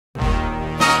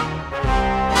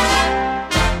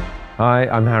Hi,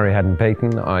 I'm Harry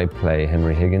Hadden-Paton. I play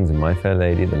Henry Higgins in My Fair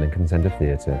Lady at the Lincoln Center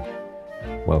Theatre.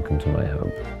 Welcome to my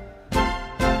home.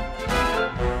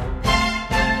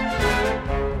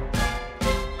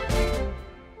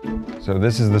 So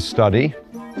this is the study,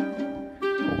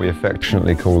 what we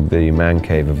affectionately call the man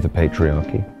cave of the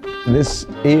patriarchy. This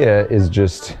ear is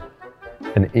just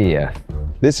an ear.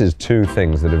 This is two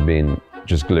things that have been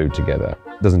just glued together.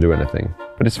 Doesn't do anything,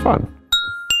 but it's fun.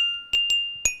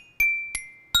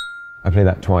 I play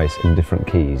that twice in different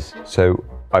keys. So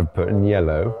I've put in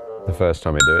yellow the first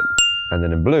time I do it, and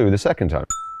then in blue the second time.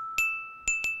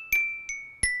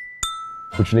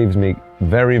 Which leaves me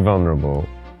very vulnerable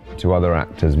to other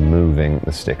actors moving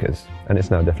the stickers. And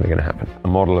it's now definitely gonna happen. A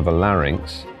model of a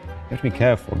larynx. You have to be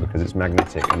careful because it's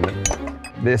magnetic. And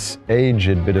this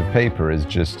aged bit of paper is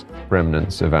just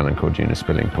remnants of Alan Corduner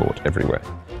spilling port everywhere.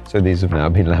 So these have now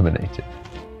been laminated.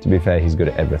 To be fair, he's good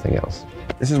at everything else.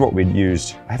 This is what we'd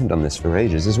used. I haven't done this for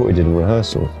ages. This is what we did in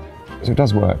rehearsal. So it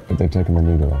does work, but they've taken the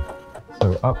needle off.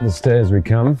 So up the stairs we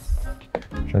come,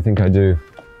 which I think I do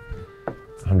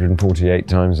 148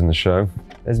 times in the show.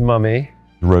 There's Mummy,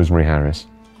 Rosemary Harris.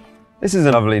 This is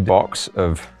a lovely box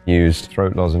of used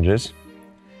throat lozenges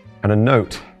and a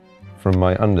note from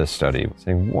my understudy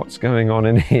saying, what's going on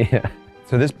in here?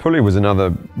 So this pulley was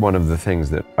another one of the things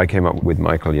that I came up with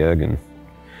Michael Jurgen.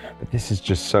 But this is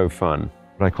just so fun.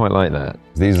 But I quite like that.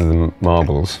 These are the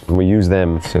marbles, and we use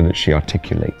them so that she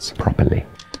articulates properly.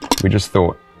 We just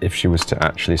thought if she was to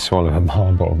actually swallow a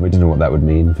marble, we didn't know what that would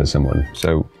mean for someone.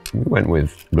 So we went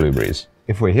with blueberries.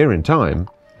 If we're here in time,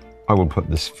 I will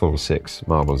put this full 6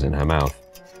 marbles in her mouth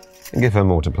and give her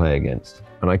more to play against.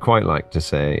 And I quite like to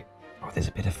say, oh, there's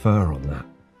a bit of fur on that,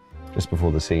 just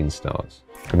before the scene starts.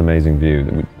 An amazing view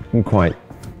that we didn't quite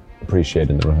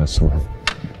appreciate in the rehearsal room.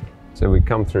 So we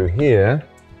come through here,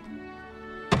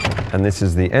 and this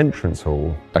is the entrance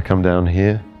hall. I come down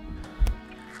here,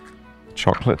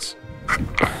 chocolates,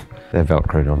 they're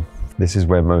Velcroed on. This is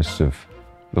where most of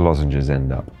the lozenges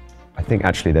end up. I think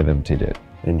actually they've emptied it.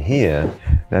 In here,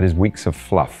 that is weeks of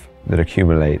fluff that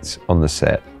accumulates on the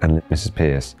set, and Mrs.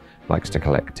 Pierce likes to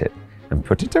collect it and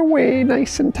put it away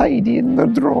nice and tidy in the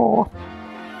drawer.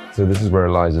 So this is where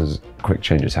Eliza's quick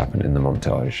changes happen in the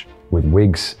montage, with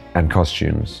wigs and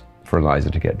costumes for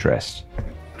Eliza to get dressed.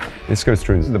 This goes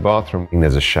through the bathroom.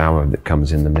 There's a shower that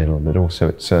comes in the middle, but also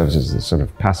it serves as a sort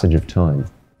of passage of time.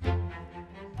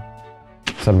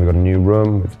 Suddenly we've got a new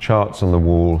room with charts on the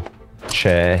wall,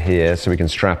 chair here so we can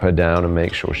strap her down and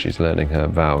make sure she's learning her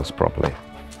vowels properly.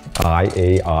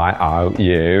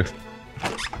 I-E-I-O-U.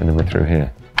 And then we're through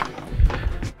here.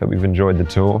 Hope you've enjoyed the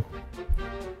tour.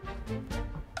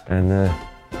 And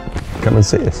come and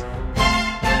see us.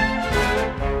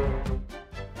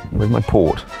 Where's my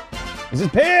port?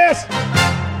 Mrs. Pierce!